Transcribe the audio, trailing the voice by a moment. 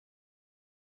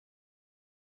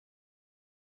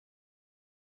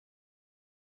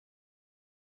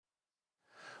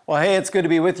Well, hey, it's good to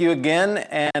be with you again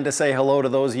and to say hello to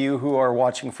those of you who are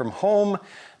watching from home,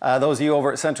 those of you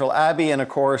over at Central Abbey, and of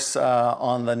course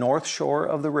on the north shore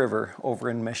of the river over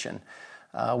in Mission.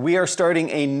 We are starting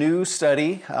a new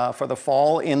study for the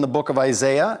fall in the book of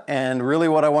Isaiah, and really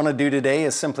what I want to do today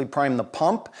is simply prime the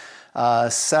pump,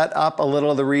 set up a little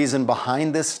of the reason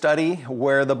behind this study,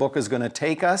 where the book is going to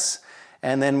take us,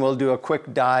 and then we'll do a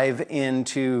quick dive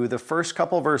into the first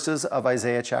couple verses of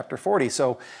Isaiah chapter 40.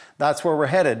 So that's where we're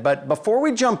headed. But before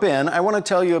we jump in, I want to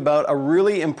tell you about a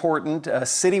really important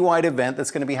citywide event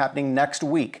that's going to be happening next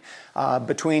week.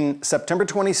 Between September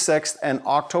 26th and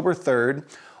October 3rd,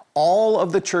 all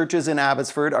of the churches in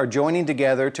Abbotsford are joining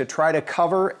together to try to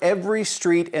cover every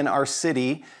street in our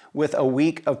city with a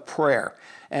week of prayer.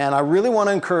 And I really want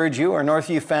to encourage you, our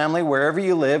Northview family, wherever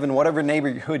you live and whatever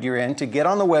neighborhood you're in, to get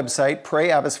on the website, Pray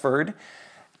Abbotsford.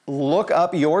 Look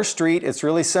up your street. It's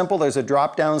really simple. There's a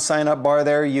drop-down sign-up bar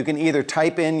there. You can either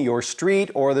type in your street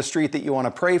or the street that you want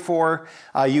to pray for.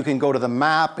 You can go to the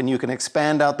map and you can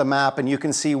expand out the map and you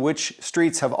can see which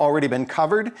streets have already been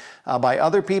covered by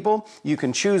other people. You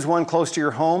can choose one close to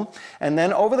your home. And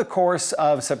then over the course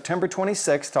of September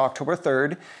 26th to October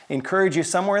 3rd, encourage you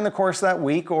somewhere in the course of that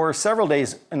week or several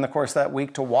days in the course of that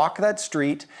week to walk that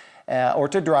street or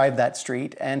to drive that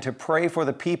street and to pray for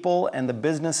the people and the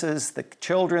businesses, the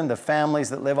children, the families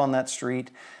that live on that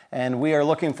street. And we are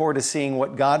looking forward to seeing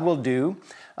what God will do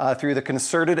through the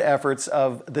concerted efforts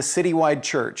of the citywide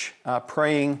church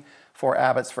praying for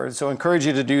Abbotsford. So I encourage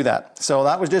you to do that. So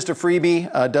that was just a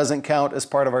freebie, doesn't count as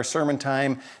part of our sermon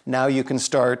time. Now you can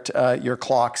start your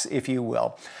clocks, if you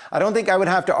will. I don't think I would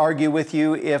have to argue with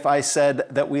you if I said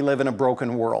that we live in a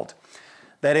broken world.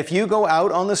 That if you go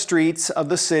out on the streets of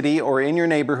the city or in your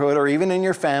neighborhood or even in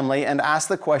your family and ask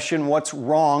the question, what's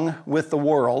wrong with the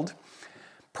world?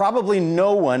 Probably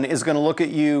no one is going to look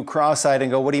at you cross-eyed and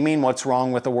go, what do you mean what's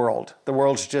wrong with the world? The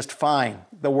world's just fine.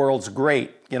 The world's great.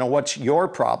 You know, what's your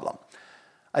problem?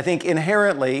 I think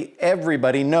inherently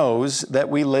everybody knows that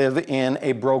we live in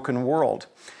a broken world.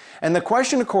 And the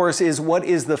question, of course, is what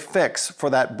is the fix for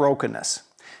that brokenness?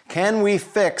 Can we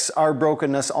fix our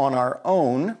brokenness on our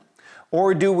own?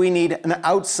 Or do we need an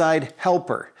outside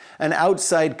helper, an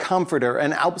outside comforter,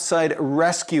 an outside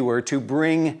rescuer to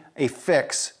bring a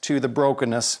fix to the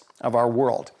brokenness of our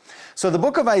world? So the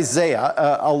book of Isaiah,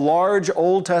 a large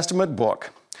Old Testament book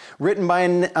written by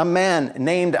a man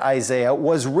named Isaiah,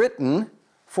 was written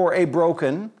for a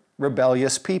broken,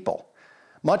 rebellious people,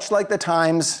 much like the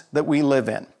times that we live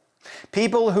in.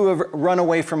 People who have run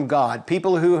away from God,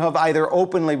 people who have either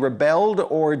openly rebelled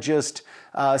or just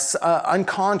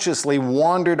unconsciously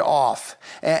wandered off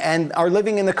and are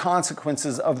living in the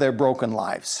consequences of their broken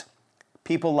lives.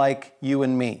 People like you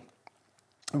and me.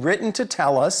 Written to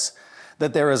tell us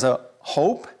that there is a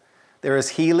hope, there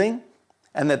is healing,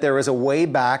 and that there is a way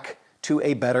back to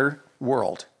a better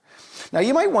world. Now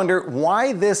you might wonder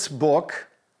why this book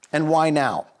and why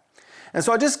now? And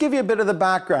so I'll just give you a bit of the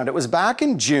background. It was back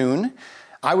in June.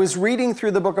 I was reading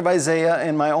through the book of Isaiah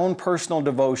in my own personal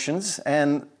devotions,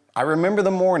 and I remember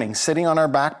the morning sitting on our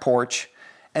back porch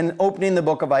and opening the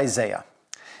book of Isaiah.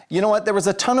 You know what? There was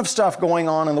a ton of stuff going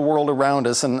on in the world around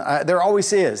us, and there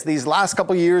always is. These last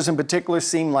couple years in particular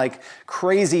seem like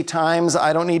crazy times.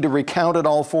 I don't need to recount it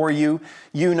all for you.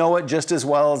 You know it just as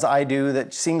well as I do.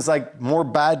 That seems like more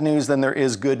bad news than there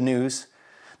is good news.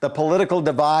 The political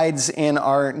divides in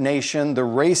our nation, the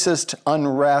racist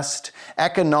unrest,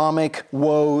 economic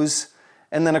woes,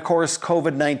 and then, of course,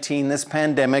 COVID-19, this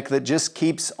pandemic that just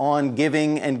keeps on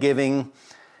giving and giving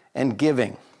and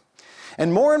giving.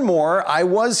 And more, I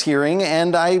was hearing,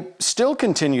 and I still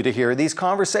continue to hear, these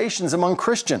conversations among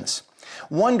Christians,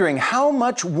 wondering how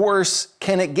much worse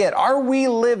can it get? Are we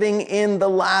living in the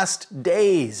last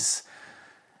days?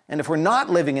 And if we're not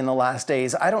living in the last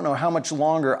days, I don't know how much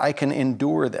longer I can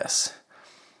endure this.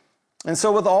 And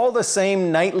so with all the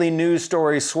same nightly news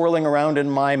stories swirling around in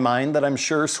my mind that I'm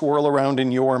sure swirl around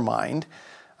in your mind,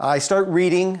 I start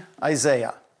reading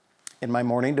Isaiah in my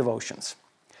morning devotions.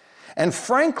 And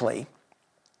frankly,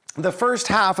 the first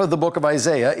half of the book of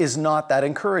Isaiah is not that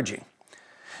encouraging.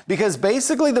 Because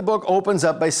basically the book opens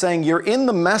up by saying you're in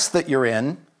the mess that you're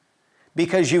in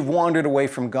because you've wandered away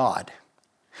from God.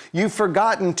 You've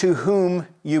forgotten to whom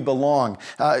you belong.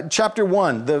 Chapter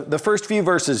 1, the first few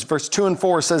verses, verse 2 and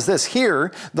 4 says this,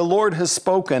 "Here the Lord has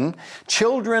spoken,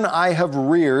 children I have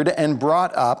reared and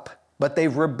brought up, but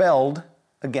they've rebelled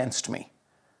against me.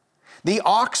 The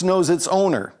ox knows its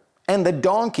owner, and the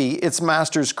donkey its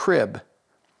master's crib.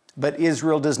 But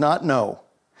Israel does not know.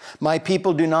 My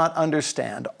people do not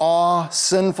understand. Ah,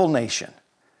 sinful nation.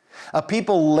 A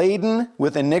people laden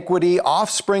with iniquity,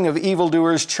 offspring of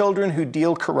evildoers, children who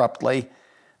deal corruptly.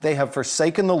 They have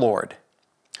forsaken the Lord.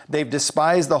 They've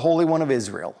despised the Holy One of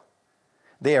Israel.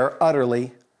 They are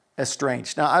utterly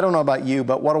estranged. Now, I don't know about you,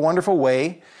 but what a wonderful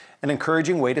way, an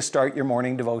encouraging way to start your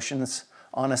morning devotions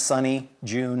on a sunny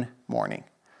June morning.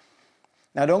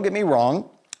 Now, don't get me wrong.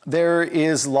 There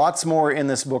is lots more in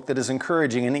this book that is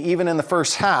encouraging. And even in the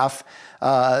first half,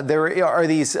 there are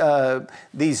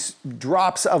these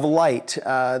drops of light.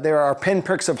 There are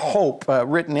pinpricks of hope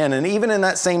written in. And even in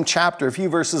that same chapter, a few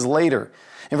verses later,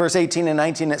 in verse 18 and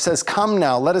 19, it says, "Come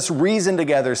now, let us reason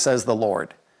together, says the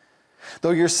Lord.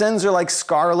 Though your sins are like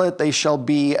scarlet, they shall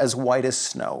be as white as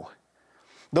snow.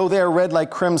 Though they are red like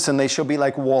crimson, they shall be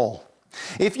like wool.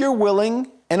 If you're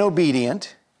willing and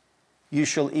obedient, you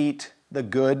shall eat the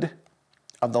good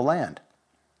of the land."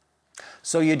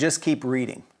 So you just keep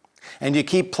reading and you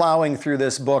keep plowing through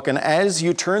this book. And as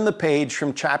you turn the page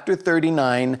from chapter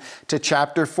 39 to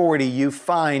chapter 40, you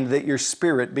find that your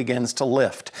spirit begins to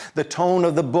lift. The tone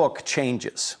of the book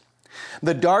changes.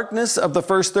 The darkness of the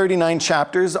first 39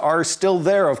 chapters are still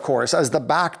there, of course, as the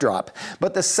backdrop.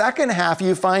 But the second half,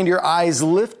 you find your eyes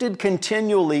lifted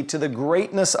continually to the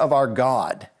greatness of our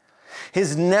God,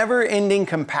 His never-ending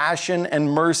compassion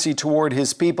and mercy toward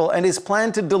His people, and His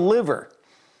plan to deliver,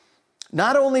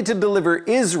 not only to deliver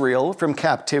Israel from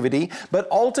captivity, but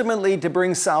ultimately to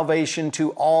bring salvation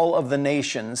to all of the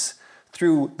nations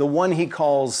through the one He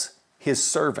calls His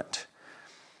servant.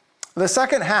 The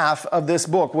second half of this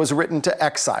book was written to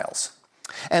exiles,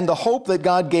 and the hope that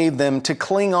God gave them to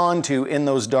cling on to in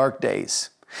those dark days,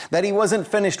 that He wasn't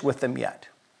finished with them yet,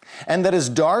 and that as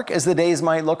dark as the days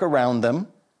might look around them,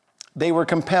 they were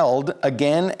compelled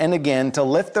again and again to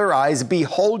lift their eyes.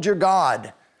 Behold your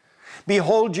God.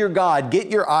 Behold your God. Get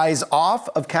your eyes off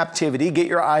of captivity. Get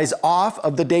your eyes off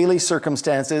of the daily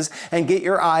circumstances and get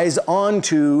your eyes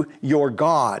onto your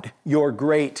God, your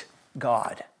great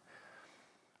God.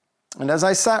 And as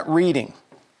I sat reading,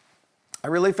 I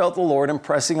really felt the Lord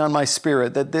impressing on my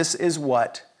spirit that this is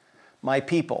what my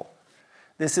people,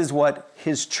 this is what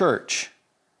His church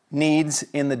needs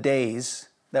in the days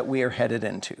that we are headed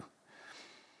into.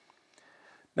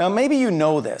 Now, maybe you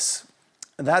know this,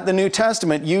 that the New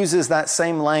Testament uses that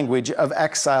same language of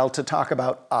exile to talk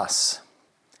about us,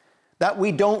 that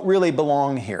we don't really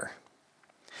belong here,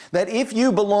 that if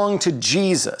you belong to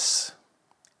Jesus,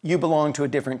 you belong to a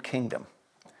different kingdom,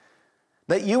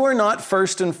 that you are not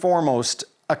first and foremost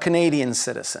a Canadian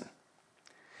citizen.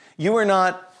 You are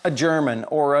not a German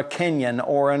or a Kenyan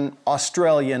or an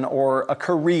Australian or a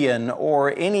Korean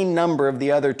or any number of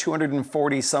the other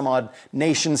 240 some odd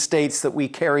nation states that we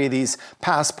carry these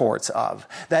passports of.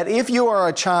 That if you are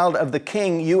a child of the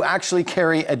King, you actually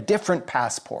carry a different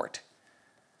passport.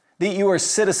 That you are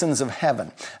citizens of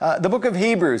heaven. The book of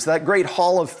Hebrews, that great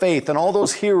hall of faith, and all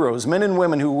those heroes, men and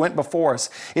women who went before us,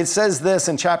 it says this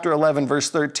in chapter 11, verse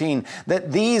 13,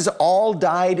 that these all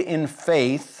died in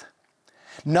faith,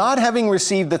 not having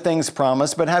received the things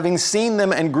promised, but having seen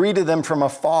them and greeted them from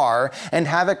afar, and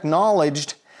have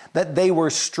acknowledged that they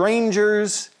were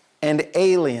strangers and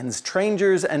aliens,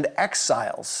 strangers and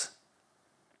exiles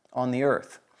on the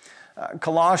earth.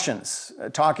 Colossians,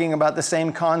 talking about the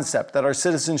same concept, that our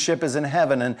citizenship is in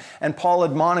heaven, and Paul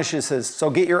admonishes us,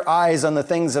 so get your eyes on the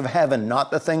things of heaven,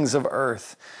 not the things of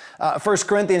earth. 1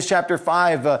 Corinthians chapter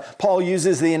 5, Paul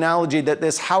uses the analogy that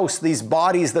this house, these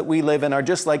bodies that we live in are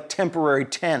just like temporary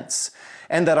tents,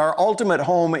 and that our ultimate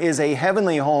home is a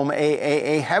heavenly home,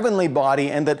 a heavenly body,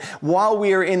 and that while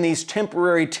we are in these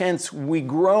temporary tents, we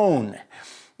groan.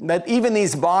 That even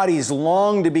these bodies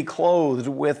long to be clothed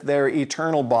with their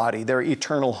eternal body, their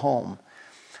eternal home.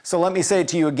 So let me say it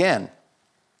to you again,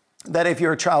 that if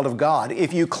you're a child of God,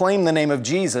 if you claim the name of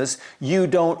Jesus, you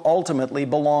don't ultimately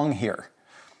belong here.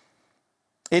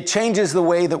 It changes the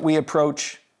way that we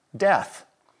approach death,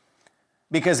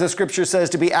 because the scripture says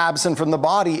to be absent from the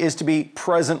body is to be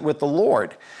present with the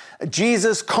Lord.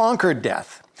 Jesus conquered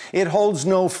death. It holds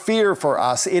no fear for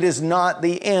us. It is not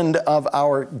the end of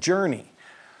our journey.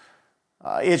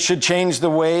 It should change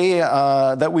the way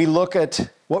that we look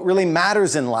at what really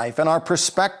matters in life and our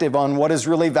perspective on what is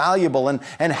really valuable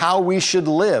and how we should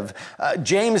live.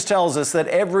 James tells us that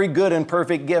every good and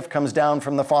perfect gift comes down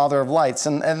from the Father of lights,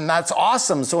 and that's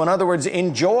awesome. So in other words,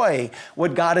 enjoy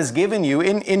what God has given you.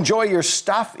 Enjoy your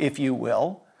stuff, if you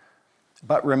will.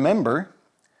 But remember,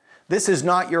 this is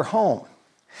not your home,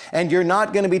 and you're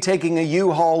not going to be taking a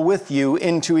U-Haul with you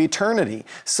into eternity.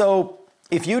 So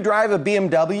if you drive a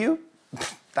BMW,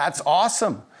 that's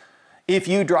awesome. If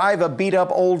you drive a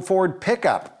beat-up old Ford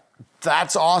pickup,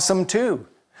 that's awesome too.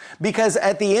 Because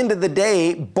at the end of the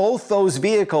day, both those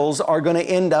vehicles are going to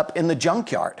end up in the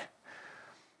junkyard.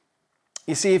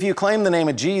 You see, if you claim the name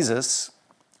of Jesus,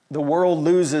 the world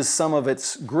loses some of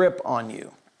its grip on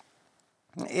you.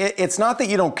 It's not that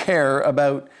you don't care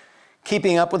about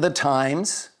keeping up with the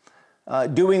times,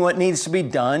 doing what needs to be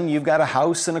done. You've got a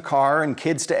house and a car and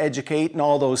kids to educate and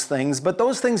all those things, but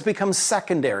those things become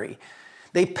secondary.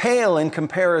 They pale in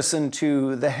comparison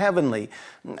to the heavenly.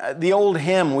 The old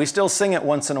hymn, we still sing it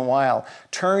once in a while,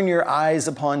 turn your eyes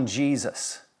upon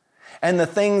Jesus, and the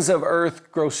things of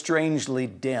earth grow strangely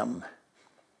dim.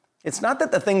 It's not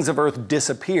that the things of earth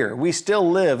disappear. We still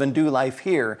live and do life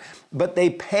here, but they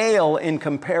pale in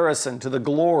comparison to the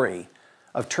glory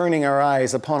of turning our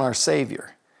eyes upon our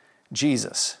Savior,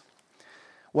 Jesus.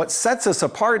 What sets us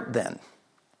apart then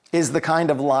is the kind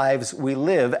of lives we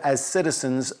live as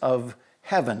citizens of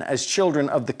heaven, as children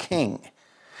of the King.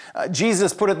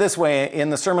 Jesus put it this way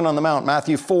in the Sermon on the Mount,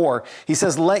 Matthew 4. He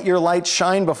says, let your light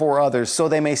shine before others so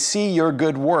they may see your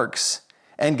good works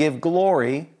and give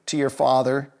glory to your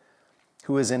Father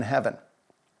who is in heaven.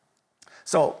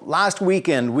 So last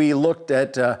weekend, we looked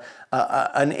at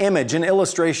an image, an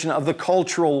illustration of the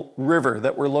cultural river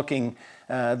that we're living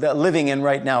in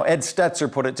right now. Ed Stetzer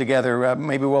put it together.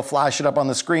 Maybe we'll flash it up on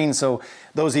the screen so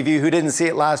those of you who didn't see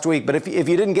it last week, but if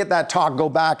you didn't get that talk, go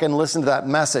back and listen to that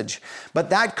message.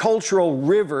 But that cultural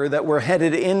river that we're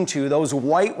headed into, those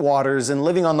white waters and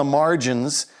living on the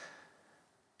margins,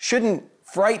 shouldn't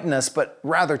frighten us, but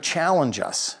rather challenge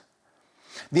us.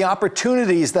 The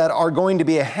opportunities that are going to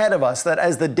be ahead of us, that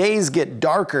as the days get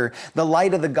darker, the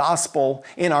light of the gospel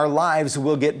in our lives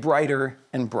will get brighter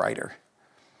and brighter.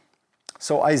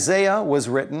 So Isaiah was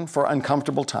written for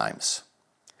uncomfortable times,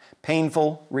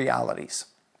 painful realities.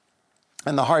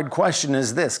 And the hard question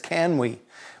is this: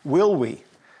 will we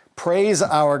praise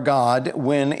our God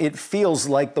when it feels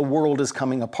like the world is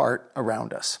coming apart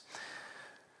around us?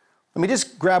 Let me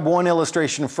just grab one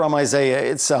illustration from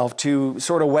Isaiah itself to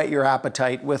sort of whet your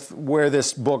appetite with where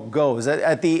this book goes.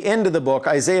 At the end of the book,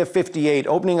 Isaiah 58,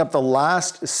 opening up the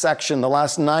last section, the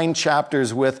last 9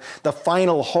 chapters with the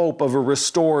final hope of a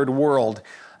restored world.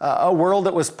 A world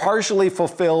that was partially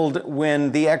fulfilled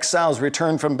when the exiles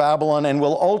returned from Babylon and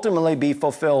will ultimately be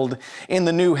fulfilled in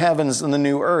the new heavens and the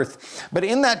new earth. But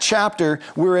in that chapter,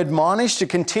 we're admonished to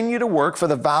continue to work for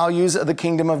the values of the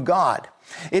kingdom of God.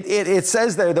 It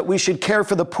says there that we should care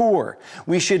for the poor,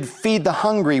 we should feed the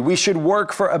hungry, we should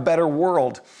work for a better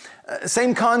world.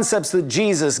 Same concepts that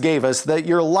Jesus gave us, that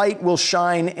your light will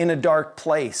shine in a dark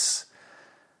place.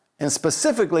 And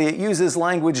specifically, it uses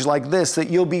language like this, that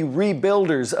you'll be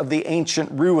rebuilders of the ancient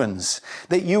ruins,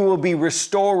 that you will be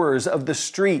restorers of the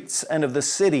streets and of the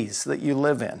cities that you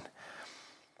live in.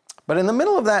 But in the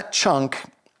middle of that chunk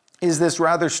is this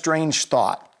rather strange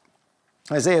thought.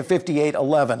 Isaiah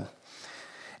 58:11.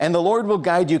 And the Lord will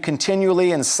guide you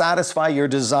continually and satisfy your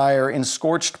desire in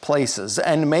scorched places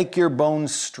and make your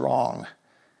bones strong.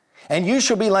 And you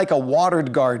shall be like a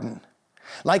watered garden,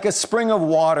 like a spring of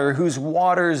water whose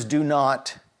waters do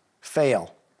not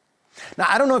fail. Now,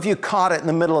 I don't know if you caught it in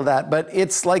the middle of that, but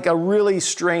it's like a really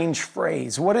strange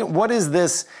phrase. What is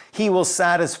this, he will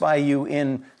satisfy you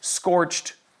in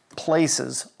scorched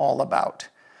places, all about?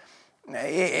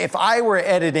 If I were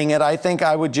editing it, I think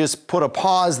I would just put a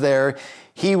pause there.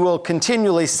 He will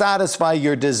continually satisfy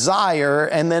your desire,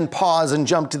 and then pause and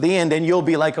jump to the end, and you'll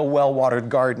be like a well-watered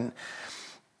garden.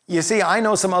 You see, I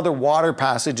know some other water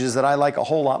passages that I like a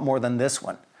whole lot more than this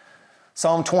one.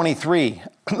 Psalm 23,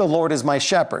 the Lord is my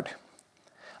shepherd.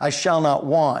 I shall not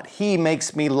want. He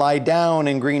makes me lie down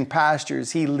in green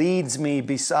pastures. He leads me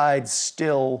beside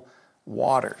still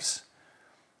waters.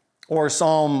 Or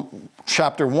Psalm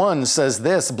chapter 1 says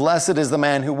this, blessed is the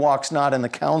man who walks not in the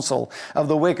counsel of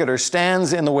the wicked, or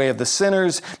stands in the way of the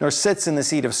sinners, nor sits in the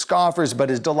seat of scoffers, but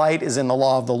his delight is in the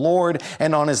law of the Lord,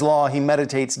 and on his law he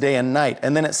meditates day and night.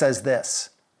 And then it says this,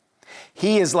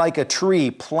 he is like a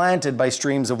tree planted by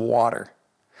streams of water,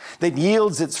 that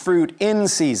yields its fruit in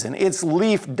season. Its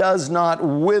leaf does not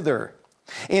wither.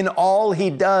 In all he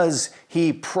does,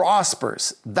 he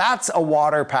prospers. That's a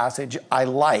water passage I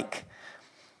like.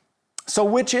 So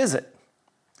which is it?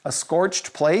 A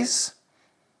scorched place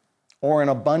or an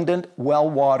abundant,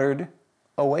 well-watered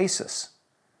oasis?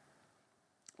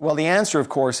 Well, the answer, of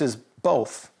course, is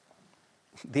both.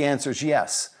 The answer is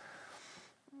yes.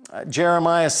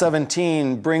 Jeremiah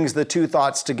 17 brings the two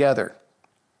thoughts together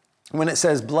when it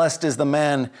says, blessed is the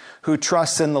man who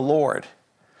trusts in the Lord.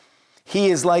 He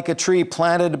is like a tree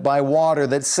planted by water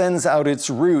that sends out its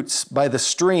roots by the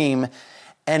stream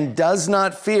and does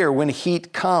not fear when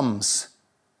heat comes,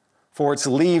 for its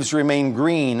leaves remain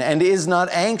green, and is not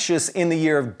anxious in the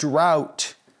year of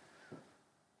drought,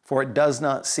 for it does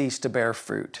not cease to bear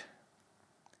fruit.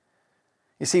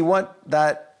 You see, what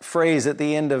that phrase at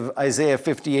the end of Isaiah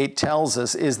 58 tells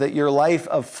us is that your life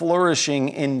of flourishing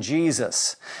in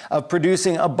Jesus, of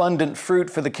producing abundant fruit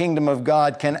for the kingdom of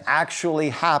God, can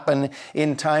actually happen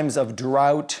in times of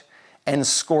drought and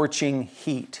scorching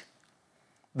heat,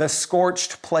 the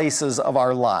scorched places of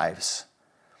our lives.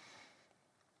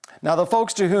 Now, the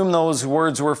folks to whom those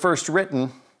words were first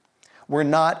written were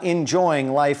not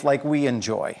enjoying life like we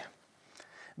enjoy.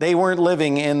 They weren't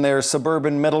living in their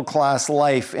suburban middle-class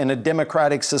life in a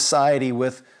democratic society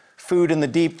with food in the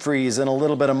deep freeze and a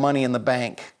little bit of money in the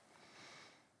bank.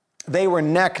 They were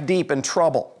neck deep in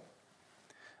trouble.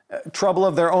 Trouble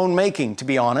of their own making, to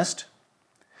be honest,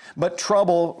 but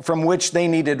trouble from which they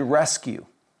needed rescue.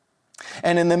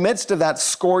 And in the midst of that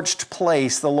scorched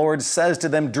place, the Lord says to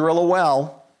them, drill a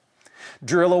well,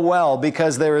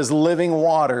 because there is living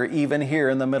water even here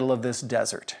in the middle of this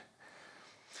desert.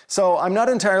 So I'm not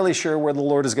entirely sure where the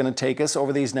Lord is going to take us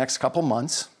over these next couple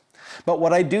months. But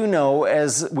what I do know,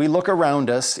 as we look around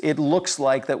us, it looks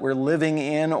like that we're living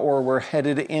in or we're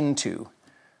headed into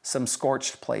some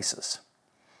scorched places.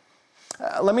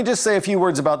 Let me just say a few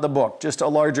words about the book, just a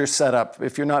larger setup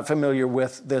if you're not familiar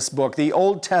with this book. The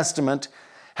Old Testament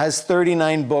has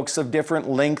 39 books of different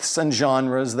lengths and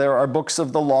genres. There are books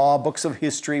of the law, books of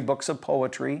history, books of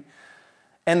poetry,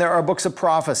 and there are books of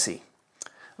prophecy.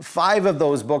 5 of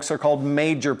those books are called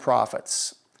major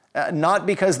prophets, not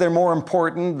because they're more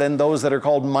important than those that are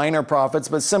called minor prophets,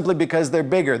 but simply because they're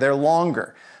bigger, they're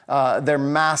longer, they're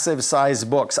massive-sized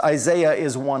books. Isaiah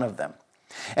is one of them.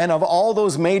 And of all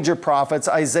those major prophets,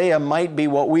 Isaiah might be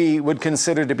what we would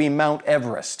consider to be Mount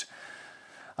Everest.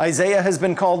 Isaiah has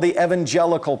been called the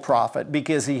evangelical prophet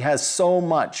because he has so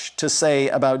much to say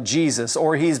about Jesus,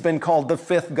 or he's been called the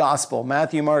 5th gospel,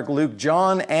 Matthew, Mark, Luke,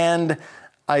 John, and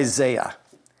Isaiah.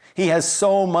 He has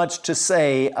so much to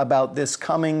say about this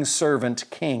coming servant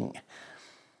king.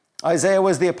 Isaiah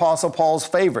was the Apostle Paul's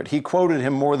favorite. He quoted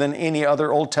him more than any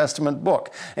other Old Testament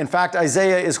book. In fact,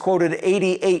 Isaiah is quoted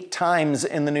 88 times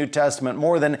in the New Testament,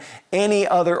 more than any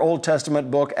other Old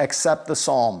Testament book except the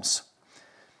Psalms.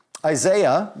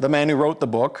 Isaiah, the man who wrote the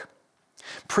book,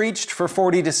 preached for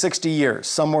 40 to 60 years,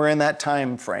 somewhere in that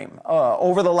time frame,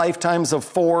 over the lifetimes of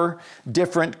 4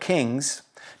 different kings,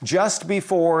 just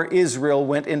before Israel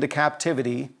went into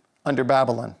captivity under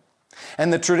Babylon.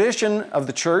 And the tradition of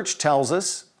the church tells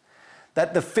us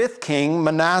that the 5th king,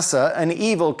 Manasseh, an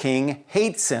evil king,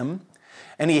 hates him,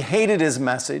 and he hated his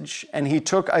message, and he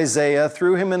took Isaiah,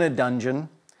 threw him in a dungeon,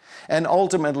 and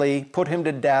ultimately put him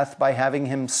to death by having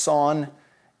him sawn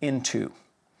in 2.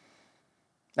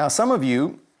 Now, some of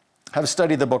you have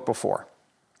studied the book before,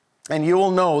 and you will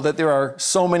know that there are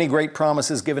so many great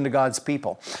promises given to God's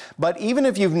people. But even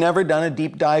if you've never done a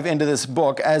deep dive into this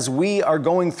book, as we are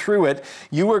going through it,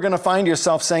 you are going to find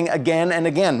yourself saying again and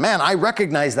again, man, I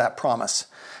recognize that promise.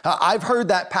 I've heard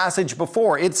that passage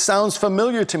before. It sounds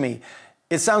familiar to me.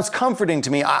 It sounds comforting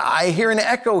to me. I hear an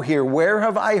echo here. Where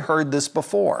have I heard this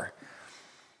before?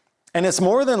 And it's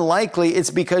more than likely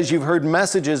it's because you've heard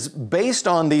messages based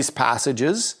on these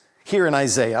passages here in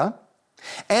Isaiah,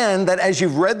 and that as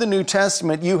you've read the New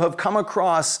Testament, you have come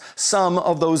across some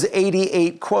of those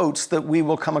 88 quotes that we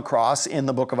will come across in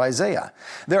the book of Isaiah.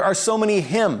 There are so many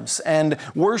hymns and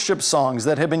worship songs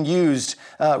that have been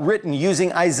written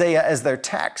using Isaiah as their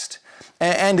text.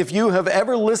 And if you have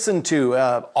ever listened to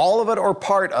all of it or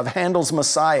part of Handel's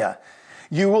Messiah,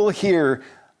 you will hear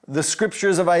the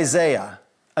scriptures of Isaiah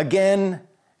again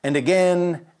and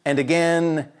again and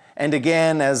again and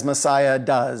again, as Messiah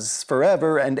does.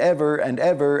 Forever and ever and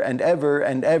ever and ever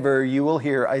and ever, you will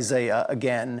hear Isaiah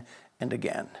again and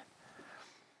again.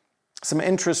 Some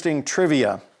interesting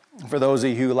trivia for those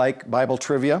of you who like Bible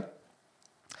trivia.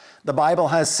 The Bible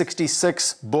has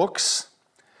 66 books.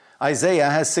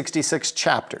 Isaiah has 66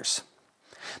 chapters.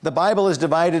 The Bible is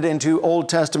divided into Old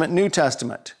Testament, New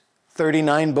Testament.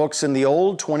 39 books in the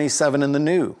Old, 27 in the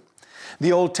New.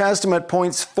 The Old Testament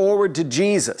points forward to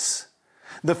Jesus.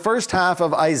 The first half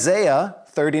of Isaiah,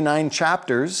 39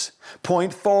 chapters,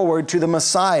 point forward to the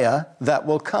Messiah that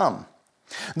will come.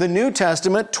 The New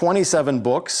Testament, 27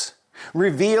 books,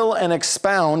 reveal and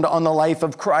expound on the life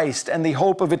of Christ and the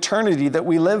hope of eternity that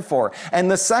we live for. And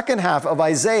the second half of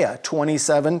Isaiah,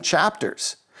 27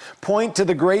 chapters, point to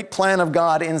the great plan of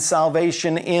God in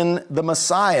salvation in the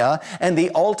Messiah and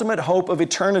the ultimate hope of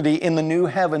eternity in the new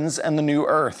heavens and the new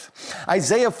earth.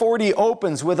 Isaiah 40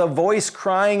 opens with a voice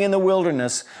crying in the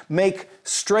wilderness, "Make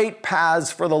straight paths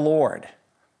for the Lord."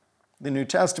 The New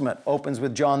Testament opens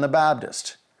with John the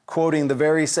Baptist, quoting the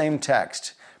very same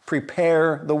text,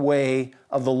 "Prepare the way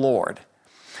of the Lord."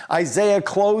 Isaiah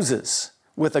closes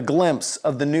with a glimpse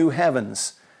of the new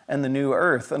heavens and the new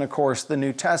earth. And of course, the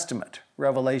New Testament,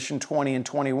 Revelation 20 and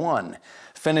 21,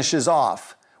 finishes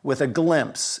off with a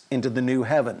glimpse into the new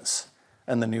heavens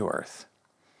and the new earth.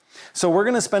 So we're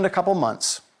going to spend a couple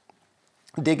months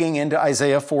digging into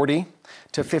Isaiah 40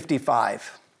 to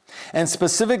 55, and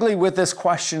specifically with this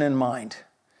question in mind.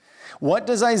 What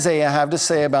does Isaiah have to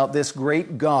say about this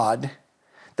great God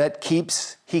that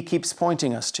he keeps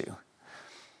pointing us to?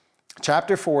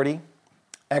 Chapter 40,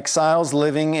 exiles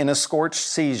living in a scorched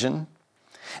season,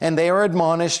 and they are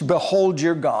admonished, behold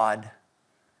your God.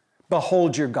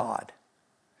 Behold your God.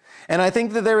 And I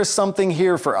think that there is something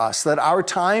here for us, that our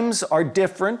times are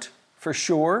different for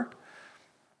sure,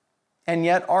 and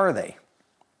yet are they?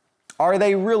 Are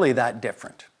they really that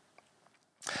different?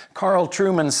 Carl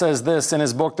Trueman says this in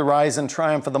his book, The Rise and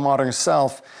Triumph of the Modern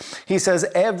Self. He says,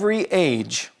 every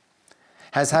age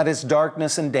has had its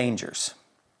darkness and dangers.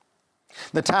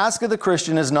 The task of the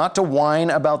Christian is not to whine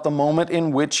about the moment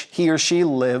in which he or she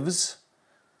lives,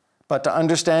 but to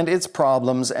understand its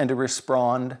problems and to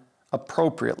respond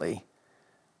appropriately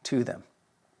to them.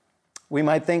 We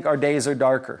might think our days are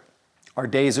darker, our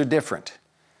days are different,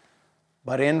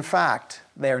 but in fact,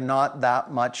 they're not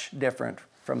that much different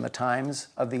from the times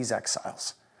of these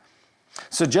exiles.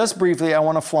 So just briefly, I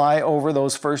want to fly over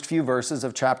those first few verses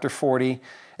of chapter 40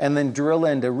 and then drill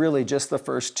into really just the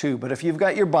first two. But if you've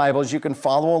got your Bibles, you can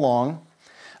follow along.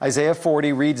 Isaiah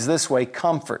 40 reads this way,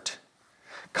 comfort.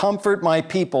 Comfort my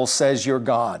people, says your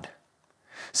God.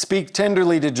 Speak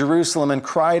tenderly to Jerusalem and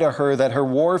cry to her that her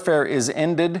warfare is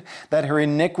ended, that her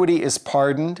iniquity is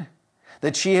pardoned,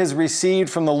 that she has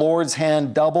received from the Lord's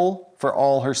hand double for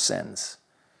all her sins.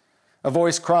 A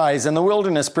voice cries, in the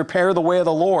wilderness, prepare the way of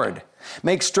the Lord.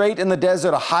 Make straight in the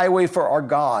desert a highway for our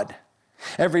God.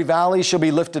 Every valley shall be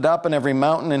lifted up, and every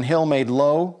mountain and hill made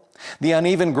low. The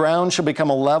uneven ground shall become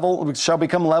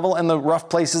level, and the rough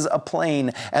places a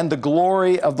plain. And the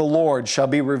glory of the Lord shall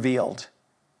be revealed,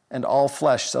 and all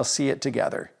flesh shall see it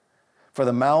together. For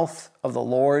the mouth of the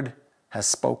Lord has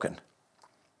spoken.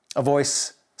 A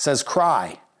voice says,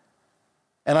 cry.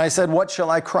 And I said, what shall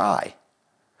I cry?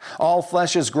 All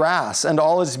flesh is grass, and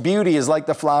all its beauty is like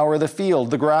the flower of the field.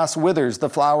 The grass withers, the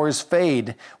flowers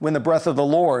fade, when the breath of the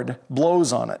Lord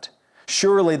blows on it.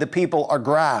 Surely the people are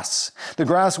grass. The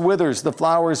grass withers, the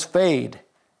flowers fade,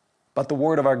 but the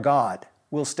word of our God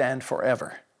will stand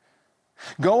forever.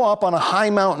 Go up on a high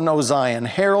mountain, O Zion,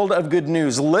 herald of good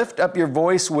news. Lift up your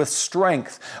voice with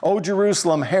strength. O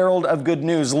Jerusalem, herald of good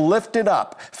news. Lift it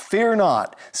up, fear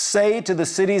not. Say to the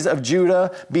cities of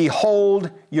Judah,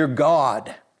 behold your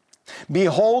God.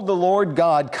 Behold, the Lord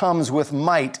God comes with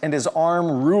might, and his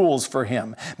arm rules for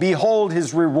him. Behold,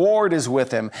 his reward is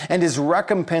with him, and his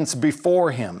recompense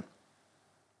before him.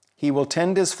 He will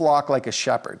tend his flock like a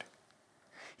shepherd.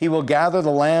 He will gather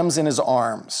the lambs in his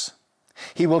arms.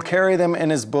 He will carry them in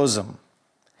his bosom,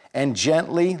 and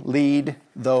gently lead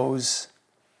those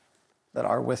that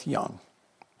are with young.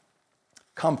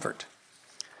 Comfort.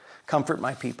 Comfort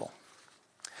my people.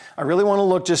 I really want to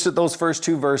look just at those first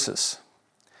two verses.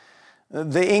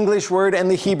 The English word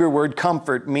and the Hebrew word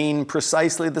comfort mean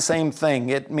precisely the same thing.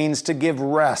 It means to give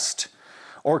rest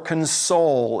or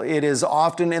console. It is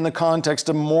often in the context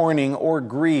of mourning or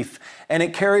grief, and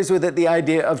it carries with it the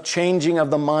idea of changing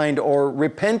of the mind, or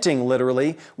repenting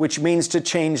literally, which means to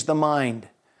change the mind.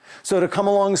 So to come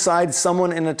alongside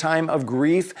someone in a time of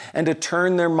grief and to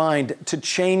turn their mind, to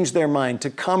change their mind, to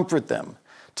comfort them,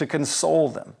 to console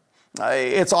them.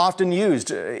 It's often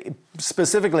used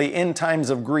specifically in times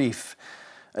of grief.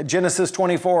 Genesis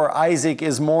 24, Isaac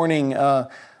is mourning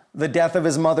the death of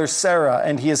his mother Sarah,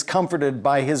 and he is comforted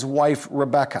by his wife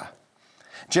Rebekah.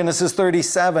 Genesis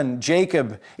 37,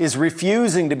 Jacob is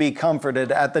refusing to be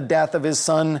comforted at the death of his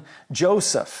son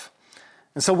Joseph.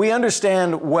 And so we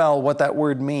understand well what that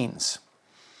word means.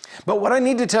 But what I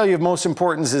need to tell you of most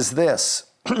importance is this,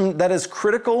 that is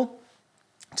critical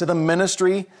to the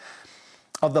ministry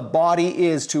of the body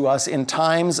is to us in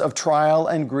times of trial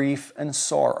and grief and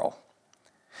sorrow.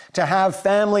 To have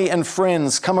family and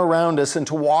friends come around us and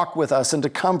to walk with us and to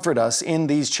comfort us in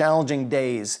these challenging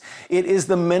days. It is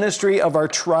the ministry of our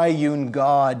triune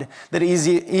God that is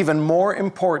even more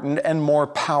important and more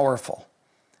powerful.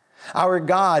 Our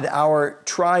God, our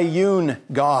triune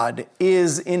God,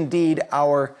 is indeed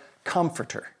our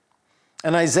comforter.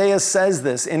 And Isaiah says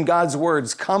this in God's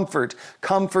words, comfort,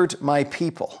 comfort my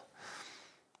people.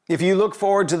 If you look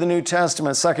forward to the New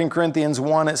Testament, 2 Corinthians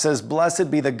 1, it says,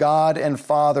 blessed be the God and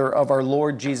Father of our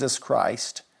Lord Jesus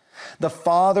Christ, the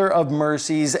Father of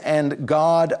mercies and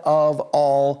God of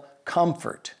all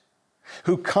comfort,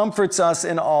 who comforts us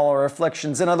in all our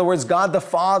afflictions. In other words, God the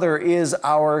Father is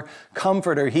our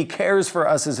comforter. He cares for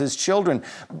us as his children.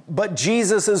 But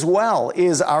Jesus as well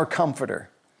is our comforter.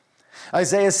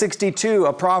 Isaiah 62,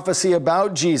 a prophecy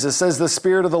about Jesus, says, "The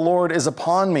Spirit of the Lord is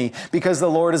upon me, because the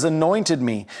Lord has anointed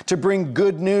me to bring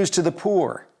good news to the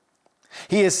poor.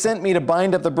 He has sent me to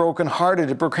bind up the brokenhearted,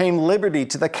 to proclaim liberty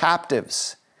to the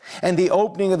captives, and the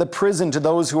opening of the prison to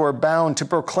those who are bound, to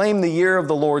proclaim the year of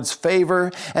the Lord's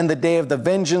favor and the day of the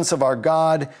vengeance of our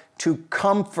God, to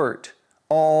comfort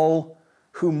all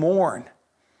who mourn."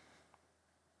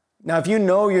 Now, if you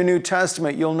know your New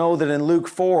Testament, you'll know that in Luke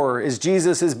 4, as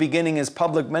Jesus is beginning his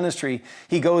public ministry,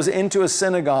 he goes into a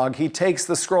synagogue, he takes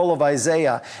the scroll of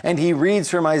Isaiah, and he reads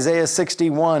from Isaiah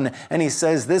 61, and he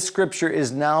says, "This scripture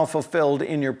is now fulfilled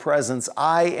in your presence.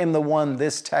 I am the one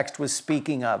this text was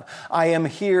speaking of. I am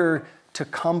here to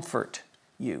comfort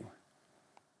you."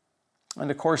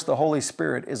 And of course, the Holy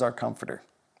Spirit is our comforter.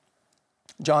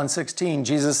 John 16,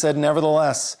 Jesus said,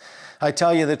 "Nevertheless, I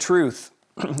tell you the truth.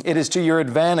 It is to your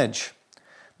advantage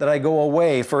that I go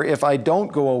away, for if I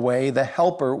don't go away, the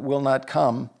Helper will not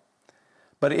come.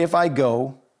 But if I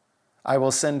go, I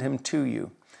will send him to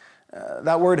you."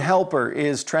 That word helper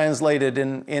is translated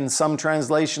in some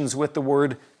translations with the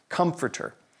word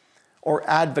comforter or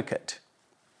advocate,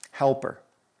 helper.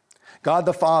 God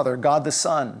the Father, God the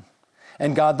Son,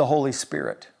 and God the Holy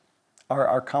Spirit are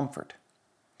our comfort.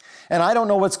 And I don't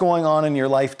know what's going on in your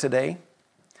life today,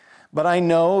 but I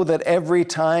know that every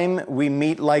time we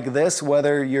meet like this,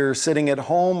 whether you're sitting at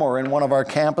home or in one of our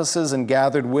campuses and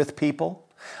gathered with people,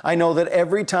 I know that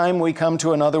every time we come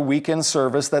to another weekend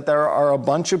service that there are a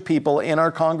bunch of people in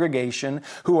our congregation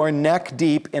who are neck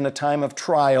deep in a time of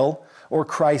trial or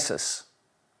crisis.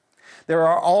 There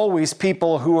are always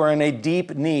people who are in a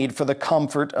deep need for the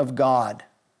comfort of God,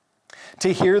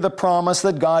 to hear the promise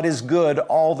that God is good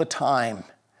all the time,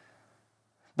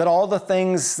 that all the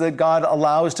things that God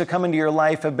allows to come into your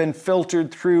life have been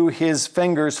filtered through his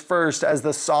fingers first as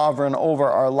the sovereign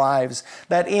over our lives,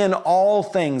 that in all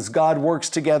things God works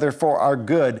together for our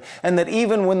good, and that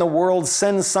even when the world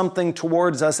sends something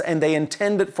towards us and they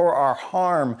intend it for our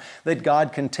harm, that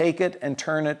God can take it and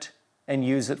turn it and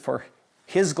use it for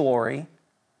his glory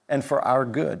and for our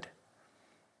good.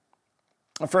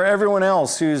 For everyone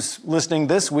else who's listening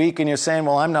this week and you're saying,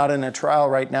 "Well, I'm not in a trial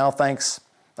right now, thanks,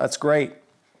 that's great."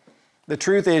 The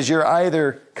truth is you're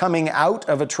either coming out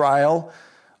of a trial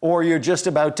or you're just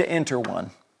about to enter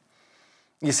one.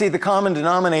 You see, the common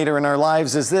denominator in our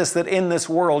lives is this, that in this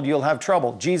world you'll have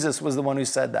trouble. Jesus was the one who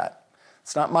said that.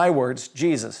 It's not my words,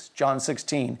 Jesus, John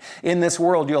 16. "In this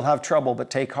world you'll have trouble, but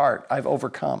take heart, I've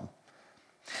overcome."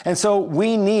 And so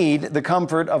we need the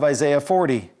comfort of Isaiah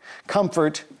 40.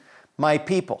 Comfort my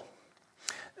people.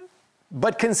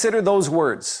 But consider those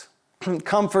words.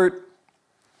 Comfort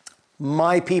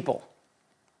my people.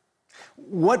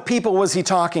 What people was he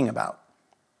talking about?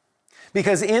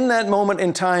 Because in that moment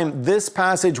in time, this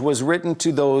passage was written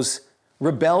to those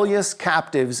rebellious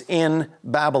captives in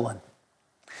Babylon.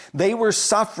 They were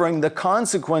suffering the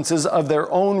consequences of their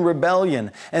own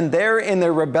rebellion. And there in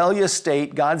their rebellious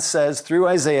state, God says through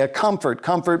Isaiah, comfort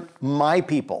my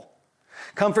people.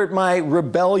 Comfort my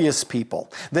rebellious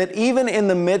people, that even in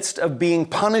the midst of being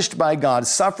punished by God,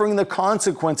 suffering the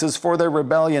consequences for their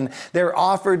rebellion, they're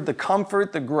offered the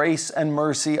comfort, the grace, and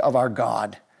mercy of our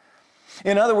God.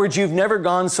 In other words, you've never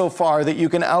gone so far that you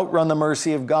can outrun the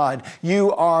mercy of God.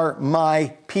 You are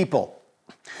my people.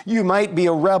 You might be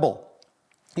a rebel.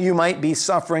 You might be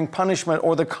suffering punishment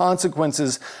or the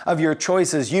consequences of your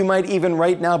choices. You might even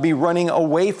right now be running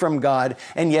away from God,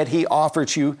 and yet he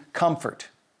offers you comfort.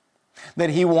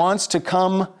 That he wants to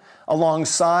come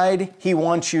alongside. He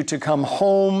wants you to come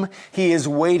home. He is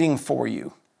waiting for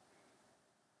you.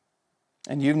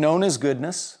 And you've known his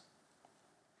goodness.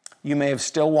 You may have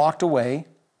still walked away,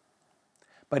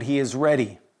 but he is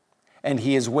ready and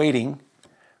he is waiting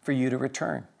for you to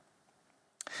return.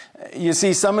 You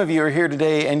see, some of you are here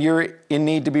today and you're in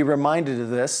need to be reminded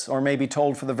of this, or maybe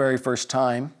told for the very first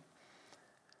time,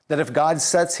 that if God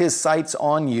sets his sights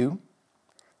on you,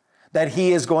 that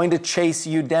he is going to chase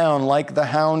you down like the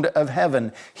hound of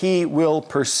heaven. He will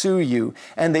pursue you,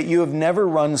 and that you have never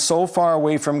run so far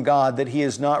away from God that he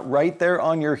is not right there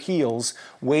on your heels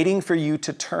waiting for you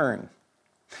to turn.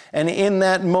 And in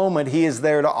that moment, he is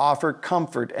there to offer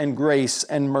comfort and grace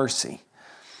and mercy.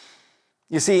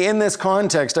 You see, in this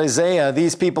context, Isaiah,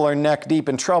 these people are neck deep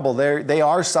in trouble. They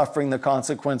are suffering the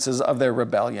consequences of their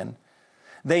rebellion.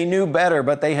 They knew better,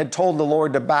 but they had told the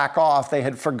Lord to back off. They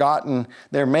had forgotten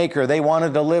their Maker. They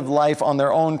wanted to live life on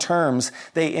their own terms.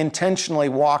 They intentionally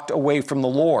walked away from the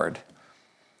Lord.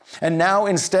 And now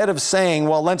instead of saying,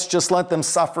 well, let's just let them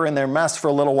suffer in their mess for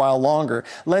a little while longer,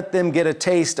 let them get a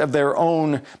taste of their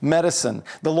own medicine,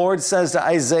 the Lord says to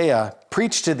Isaiah,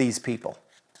 preach to these people.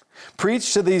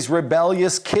 Preach to these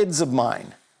rebellious kids of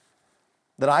mine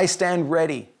that I stand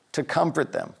ready to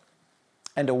comfort them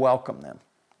and to welcome them.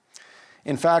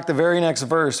 In fact, the very next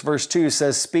verse, verse 2,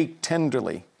 says, speak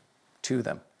tenderly to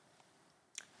them.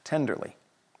 Tenderly.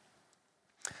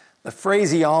 The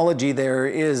phraseology there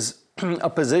is a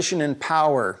position in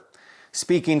power,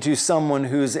 speaking to someone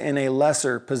who's in a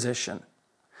lesser position,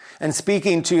 and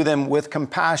speaking to them with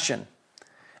compassion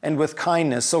and with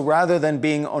kindness. So rather than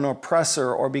being an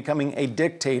oppressor or becoming a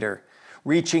dictator,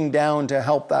 reaching down to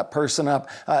help that person up.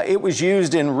 It was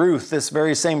used in Ruth, this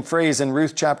very same phrase in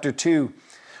Ruth chapter 2,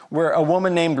 where a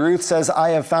woman named Ruth says, I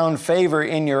have found favor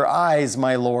in your eyes,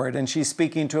 my Lord. And she's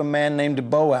speaking to a man named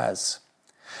Boaz.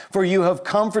 For you have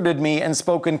comforted me and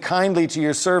spoken kindly to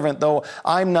your servant, though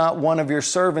I'm not one of your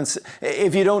servants.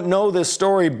 If you don't know this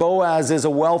story, Boaz is a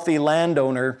wealthy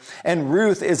landowner and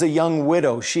Ruth is a young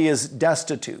widow. She is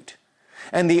destitute.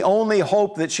 And the only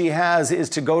hope that she has is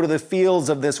to go to the fields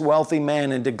of this wealthy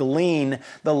man and to glean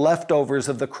the leftovers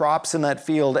of the crops in that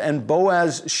field. And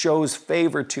Boaz shows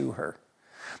favor to her.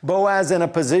 Boaz, in a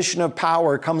position of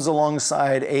power, comes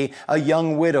alongside a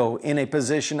young widow in a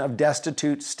position of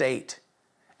destitute state,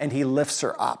 and he lifts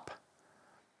her up.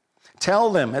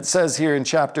 Tell them, it says here in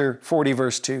chapter 40,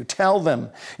 verse 2, tell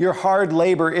them your hard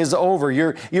labor is over.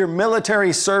 Your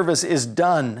military service is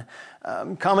done.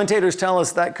 Commentators tell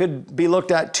us that could be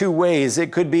looked at two ways.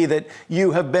 It could be that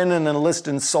you have been an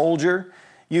enlisted soldier.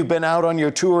 You've been out on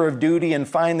your tour of duty and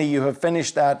finally you have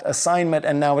finished that assignment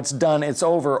and now it's done, it's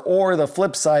over. Or the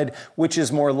flip side, which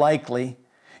is more likely,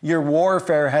 your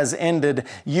warfare has ended.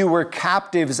 You were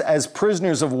captives as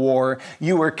prisoners of war.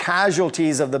 You were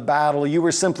casualties of the battle. You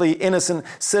were simply innocent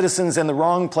citizens in the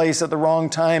wrong place at the wrong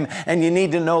time, and you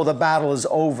need to know the battle is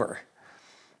over.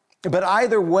 But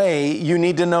either way, you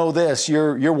need to know this.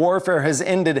 Your warfare has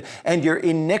ended and your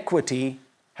iniquity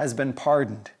has been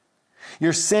pardoned.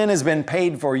 Your sin has been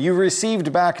paid for. You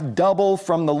received back double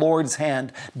from the Lord's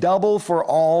hand, double for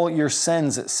all your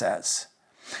sins, it says.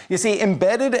 You see,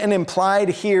 embedded and implied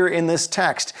here in this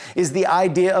text is the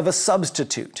idea of a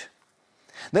substitute.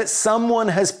 That someone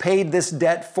has paid this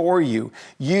debt for you.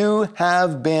 You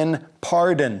have been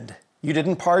pardoned. You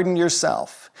didn't pardon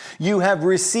yourself. You have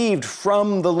received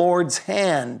from the Lord's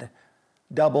hand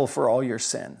double for all your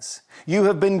sins. You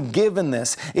have been given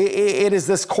this. It is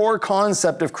this core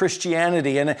concept of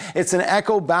Christianity, and it's an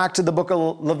echo back to the book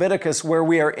of Leviticus where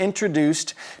we are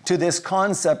introduced to this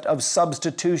concept of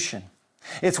substitution.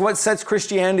 It's what sets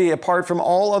Christianity apart from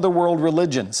all other world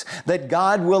religions, that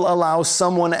God will allow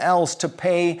someone else to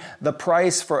pay the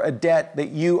price for a debt that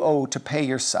you owe to pay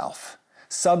yourself.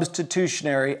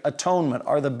 Substitutionary atonement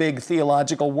are the big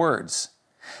theological words.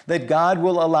 That God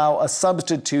will allow a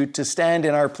substitute to stand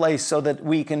in our place so that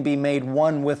we can be made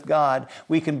one with God.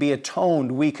 We can be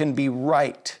atoned. We can be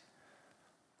right.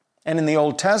 And in the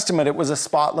Old Testament, it was a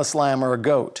spotless lamb or a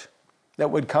goat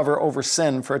that would cover over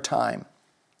sin for a time.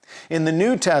 In the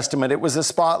New Testament, it was the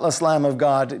spotless Lamb of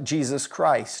God, Jesus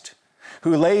Christ,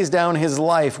 who lays down his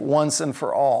life once and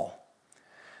for all.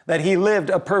 That he lived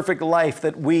a perfect life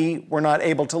that we were not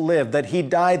able to live, that he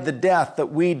died the death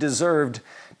that we deserved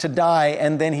to die,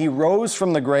 and then he rose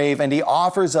from the grave and he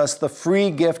offers us the free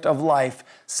gift of life,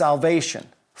 salvation,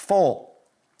 full,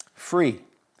 free.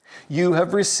 You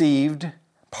have received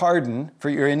pardon for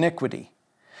your iniquity.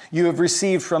 You have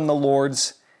received from the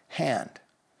Lord's hand.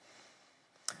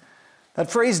 That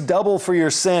phrase, double for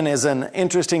your sin, is an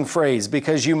interesting phrase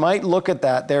because you might look at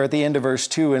that there at the end of verse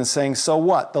 2 and saying, so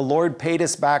what? The Lord paid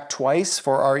us back twice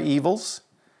for our evils?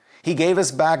 He gave us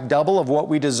back double of what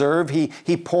we deserve.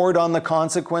 He poured on the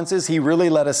consequences. He really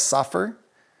let us suffer.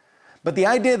 But the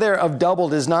idea there of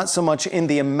doubled is not so much in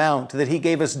the amount that he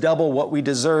gave us double what we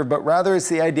deserve, but rather it's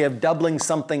the idea of doubling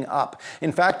something up.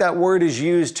 In fact, that word is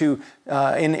used to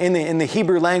in the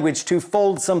Hebrew language to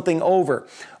fold something over.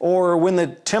 Or when the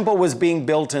temple was being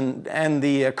built and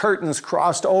the curtains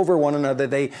crossed over one another,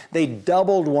 they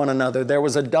doubled one another. There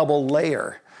was a double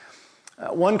layer.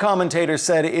 One commentator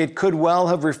said it could well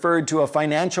have referred to a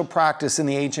financial practice in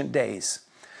the ancient days.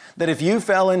 That if you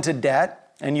fell into debt,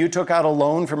 and you took out a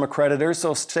loan from a creditor,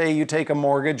 so say you take a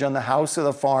mortgage on the house or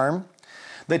the farm,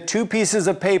 that two pieces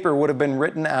of paper would have been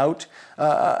written out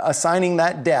assigning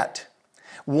that debt.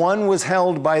 One was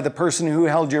held by the person who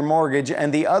held your mortgage,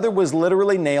 and the other was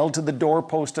literally nailed to the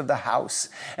doorpost of the house.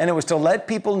 And it was to let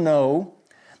people know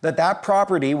that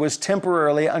property was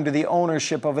temporarily under the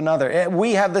ownership of another.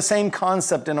 We have the same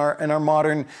concept in our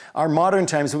modern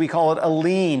times. We call it a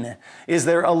lien. Is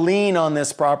there a lien on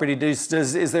this property?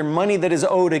 Is there money that is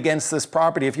owed against this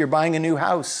property? If you're buying a new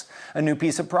house, a new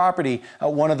piece of property,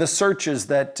 one of the searches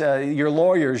that your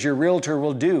lawyers, your realtor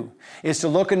will do is to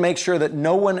look and make sure that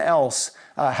no one else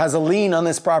has a lien on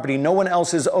this property. No one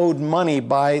else is owed money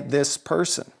by this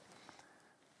person.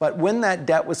 But when that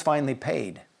debt was finally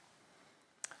paid,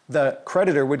 the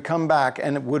creditor would come back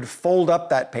and would fold up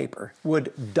that paper,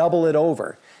 would double it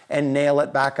over and nail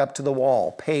it back up to the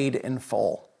wall, paid in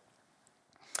full.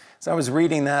 As I was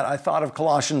reading that, I thought of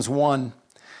Colossians 1,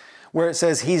 where it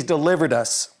says, He's delivered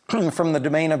us from the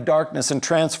domain of darkness and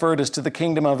transferred us to the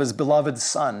kingdom of His beloved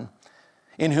Son,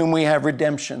 in whom we have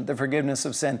redemption, the forgiveness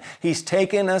of sin. He's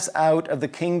taken us out of the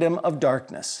kingdom of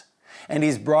darkness, and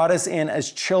He's brought us in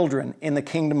as children in the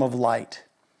kingdom of light.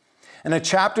 And a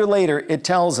chapter later, it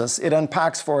tells us, it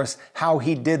unpacks for us how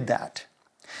He did that.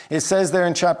 It says there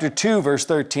in chapter 2, verse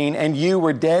 13, and you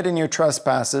were dead in your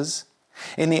trespasses,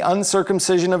 in the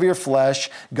uncircumcision of your flesh,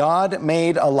 God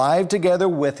made alive together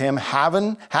with Him,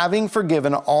 having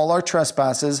forgiven all our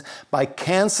trespasses by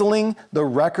canceling the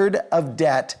record of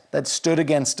debt that stood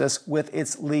against us with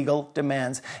its legal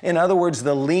demands. In other words,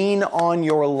 the lien on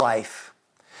your life.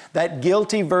 That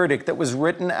guilty verdict that was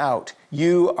written out,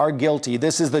 you are guilty.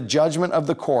 This is the judgment of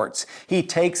the courts. He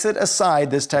takes it aside,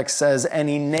 this text says, and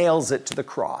He nails it to the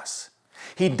cross.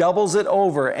 He doubles it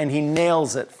over and He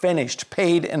nails it, finished,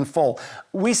 paid in full.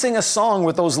 We sing a song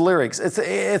with those lyrics.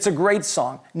 It's a great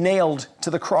song, nailed to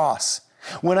the cross.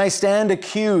 When I stand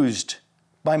accused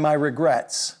by my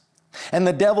regrets, and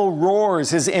the devil roars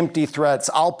his empty threats,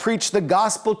 I'll preach the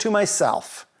gospel to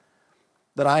myself,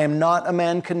 that I am not a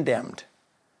man condemned.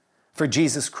 For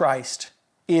Jesus Christ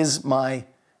is my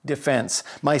defense.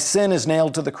 My sin is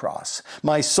nailed to the cross.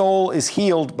 My soul is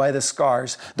healed by the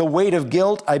scars. The weight of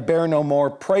guilt I bear no more.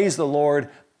 Praise the Lord,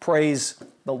 praise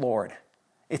the Lord.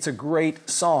 It's a great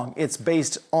song. It's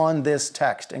based on this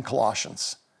text in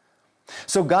Colossians.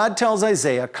 So God tells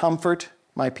Isaiah, comfort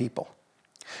my people.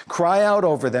 Cry out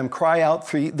over them. Cry out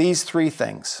these three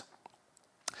things.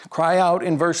 Cry out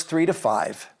in verse 3 to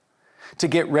 5 to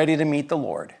get ready to meet the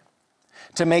Lord,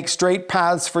 to make straight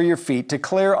paths for your feet, to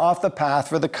clear off the path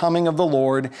for the coming of the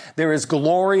Lord. There is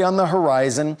glory on the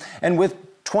horizon. And with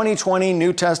 2020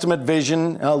 New Testament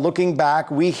vision, looking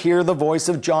back, we hear the voice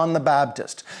of John the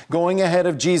Baptist going ahead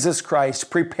of Jesus Christ.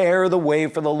 Prepare the way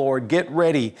for the Lord. Get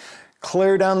ready.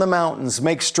 Clear down the mountains.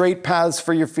 Make straight paths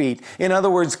for your feet. In other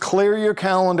words, clear your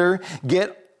calendar.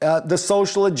 Get the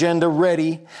social agenda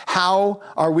ready. How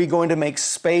are we going to make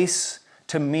space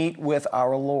to meet with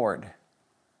our Lord?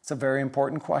 It's a very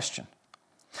important question.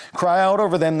 Cry out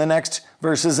over them, the next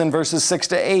verses in verses 6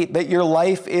 to 8, that your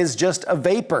life is just a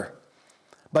vapor,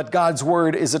 but God's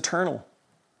word is eternal.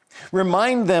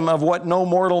 Remind them of what no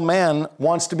mortal man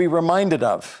wants to be reminded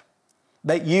of,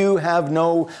 that you have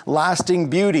no lasting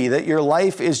beauty, that your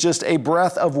life is just a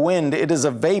breath of wind. It is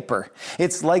a vapor.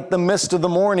 It's like the mist of the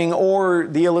morning, or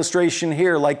the illustration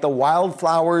here, like the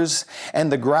wildflowers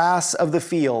and the grass of the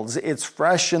fields. It's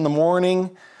fresh in the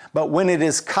morning, but when it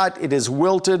is cut, it is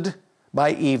wilted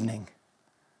by evening.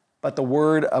 But the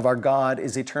word of our God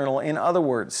is eternal. In other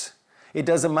words, it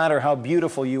doesn't matter how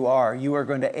beautiful you are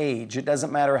going to age. It doesn't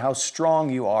matter how strong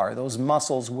you are, those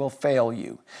muscles will fail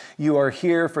you. You are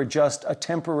here for just a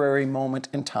temporary moment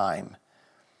in time.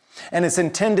 And it's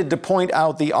intended to point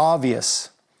out the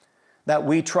obvious that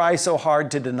we try so hard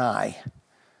to deny: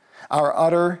 our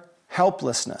utter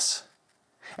helplessness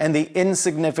and the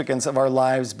insignificance of our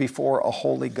lives before a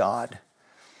holy God.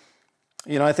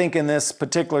 You know, I think in this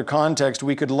particular context,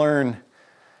 we could learn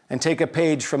and take a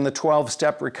page from the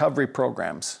 12-step recovery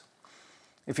programs.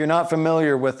 If you're not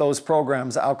familiar with those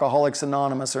programs, Alcoholics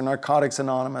Anonymous or Narcotics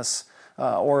Anonymous,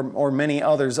 or many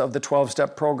others of the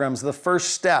 12-step programs, the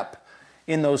first step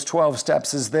in those 12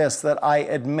 steps is this: that I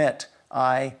admit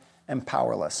I am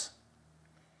powerless.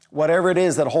 Whatever it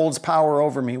is that holds power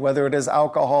over me, whether it is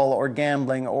alcohol or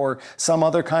gambling or some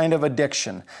other kind of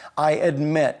addiction, I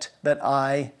admit that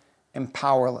I am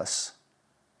powerless.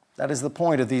 That is the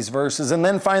point of these verses. And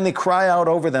then finally, cry out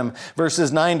over them.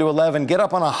 Verses 9 to 11, get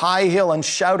up on a high hill and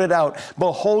shout it out.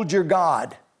 Behold your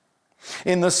God.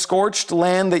 In the scorched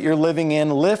land that you're living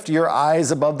in, lift your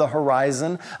eyes above the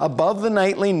horizon, above the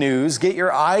nightly news. Get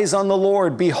your eyes on the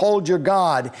Lord. Behold your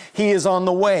God. He is on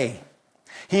the way.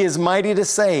 He is mighty to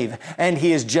save, and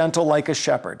He is gentle like a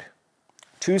shepherd.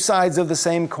 Two sides of the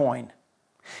same coin.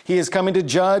 He is coming to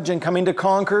judge and coming to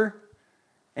conquer,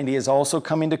 and He is also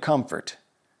coming to comfort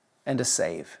and to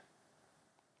save.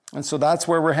 And so that's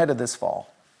where we're headed this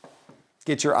fall.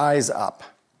 Get your eyes up.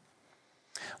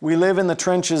 We live in the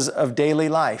trenches of daily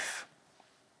life.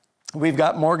 We've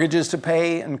got mortgages to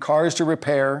pay and cars to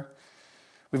repair.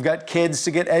 We've got kids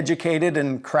to get educated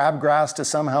and crabgrass to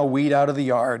somehow weed out of the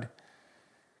yard.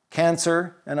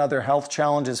 Cancer and other health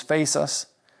challenges face us.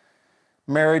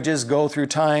 Marriages go through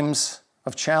times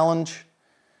of challenge,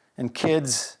 and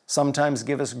kids sometimes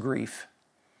give us grief.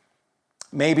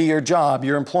 Maybe your job,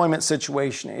 your employment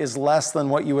situation is less than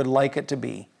what you would like it to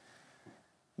be.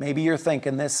 Maybe you're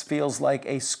thinking this feels like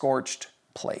a scorched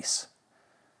place.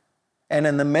 And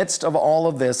in the midst of all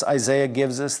of this, Isaiah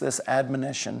gives us this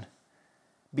admonition: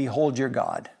 behold your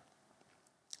God.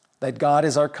 That God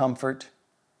is our comfort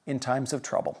in times of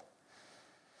trouble.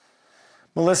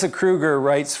 Melissa Kruger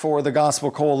writes for the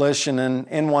Gospel Coalition, and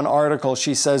in one article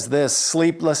she says this: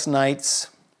 sleepless nights,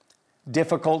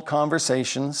 difficult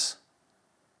conversations,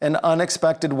 and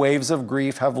unexpected waves of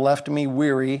grief have left me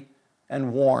weary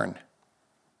and worn.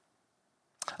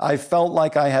 I felt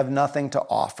like I have nothing to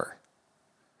offer.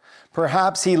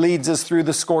 Perhaps he leads us through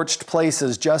the scorched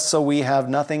places just so we have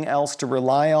nothing else to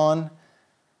rely on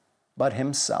but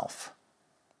himself.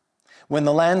 When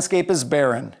the landscape is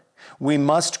barren, we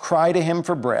must cry to him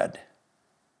for bread.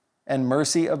 And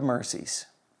mercy of mercies,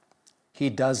 he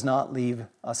does not leave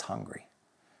us hungry.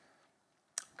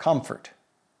 Comfort,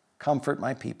 comfort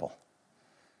my people.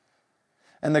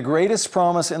 And the greatest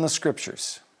promise in the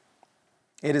scriptures,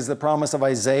 it is the promise of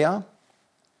Isaiah,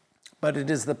 but it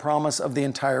is the promise of the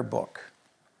entire book.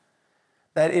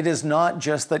 That it is not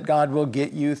just that God will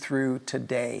get you through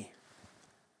today,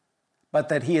 but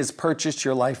that he has purchased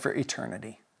your life for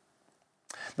eternity.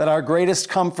 That our greatest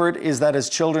comfort is that as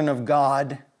children of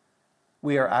God,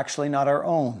 we are actually not our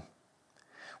own.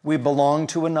 We belong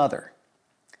to another.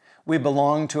 We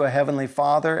belong to a heavenly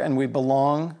Father, and we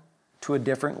belong to a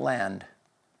different land.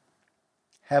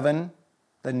 Heaven,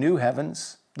 the new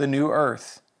heavens, the new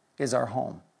earth is our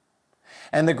home.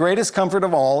 And the greatest comfort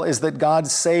of all is that God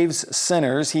saves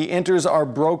sinners. He enters our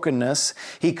brokenness.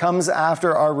 He comes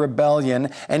after our rebellion,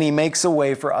 and he makes a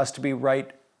way for us to be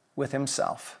right with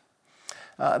himself.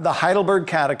 The Heidelberg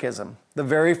Catechism, the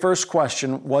very first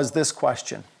question was this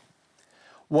question: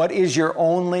 what is your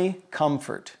only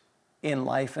comfort in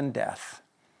life and death?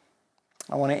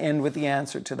 I want to end with the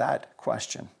answer to that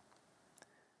question: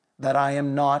 that I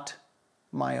am not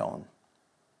my own.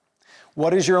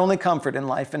 What is your only comfort in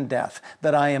life and death?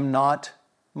 That I am not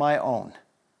my own,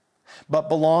 but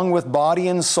belong with body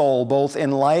and soul, both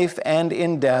in life and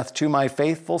in death, to my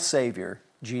faithful Savior,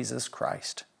 Jesus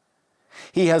Christ.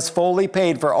 He has fully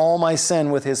paid for all my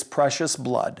sin with his precious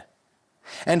blood,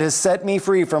 and has set me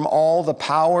free from all the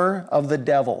power of the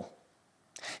devil.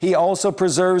 He also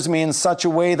preserves me in such a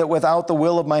way that without the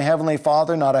will of my heavenly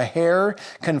Father, not a hair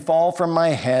can fall from my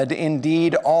head.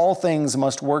 Indeed, all things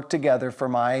must work together for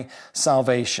my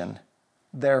salvation.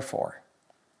 Therefore,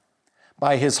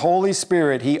 by his Holy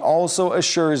Spirit, he also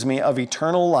assures me of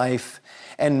eternal life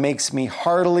and makes me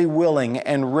heartily willing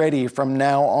and ready from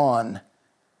now on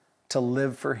to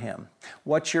live for him.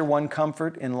 What's your one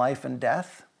comfort in life and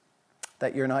death?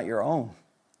 That you're not your own.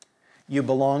 You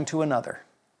belong to another.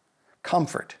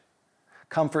 Comfort.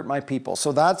 Comfort my people.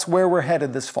 So that's where we're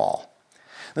headed this fall.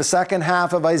 The second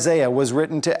half of Isaiah was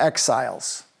written to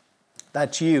exiles.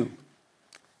 That's you.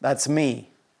 That's me.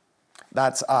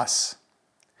 That's us.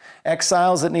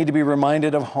 Exiles that need to be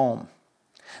reminded of home.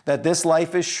 That this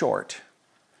life is short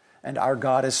and our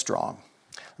God is strong.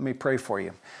 Let me pray for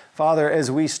you. Father, as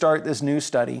we start this new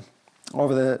study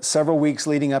over the several weeks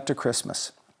leading up to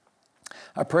Christmas,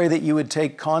 I pray that you would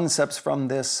take concepts from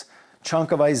this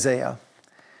chunk of Isaiah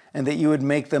and that you would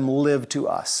make them live to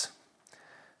us.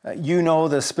 You know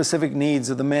the specific needs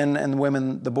of the men and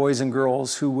women, the boys and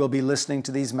girls who will be listening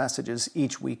to these messages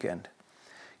each weekend.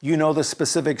 You know the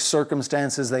specific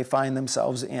circumstances they find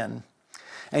themselves in.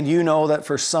 And you know that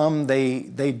for some, they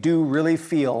do really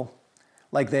feel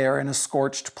like they are in a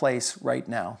scorched place right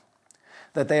now,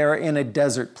 that they are in a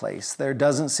desert place. There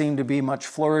doesn't seem to be much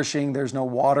flourishing. There's no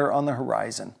water on the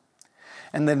horizon.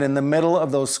 And then in the middle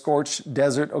of those scorched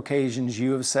desert occasions,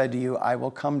 you have said to you, I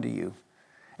will come to you,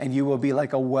 and you will be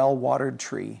like a well-watered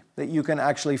tree, that you can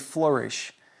actually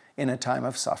flourish in a time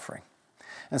of suffering.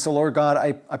 And so, Lord God,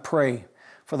 I pray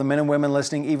for the men and women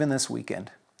listening even this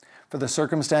weekend, for the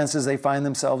circumstances they find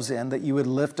themselves in, that you would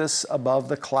lift us above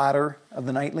the clatter of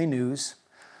the nightly news,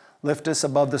 lift us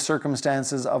above the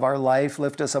circumstances of our life,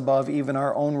 lift us above even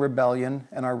our own rebellion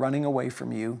and our running away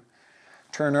from you.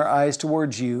 Turn our eyes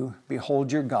towards you,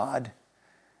 behold your God,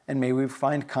 and may we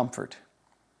find comfort.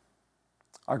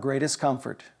 Our greatest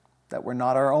comfort, that we're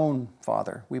not our own,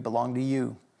 Father. We belong to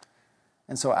you.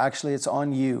 And so actually it's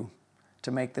on you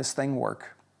to make this thing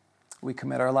work. We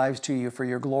commit our lives to you for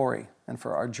your glory and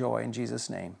for our joy. In Jesus'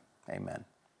 name, amen.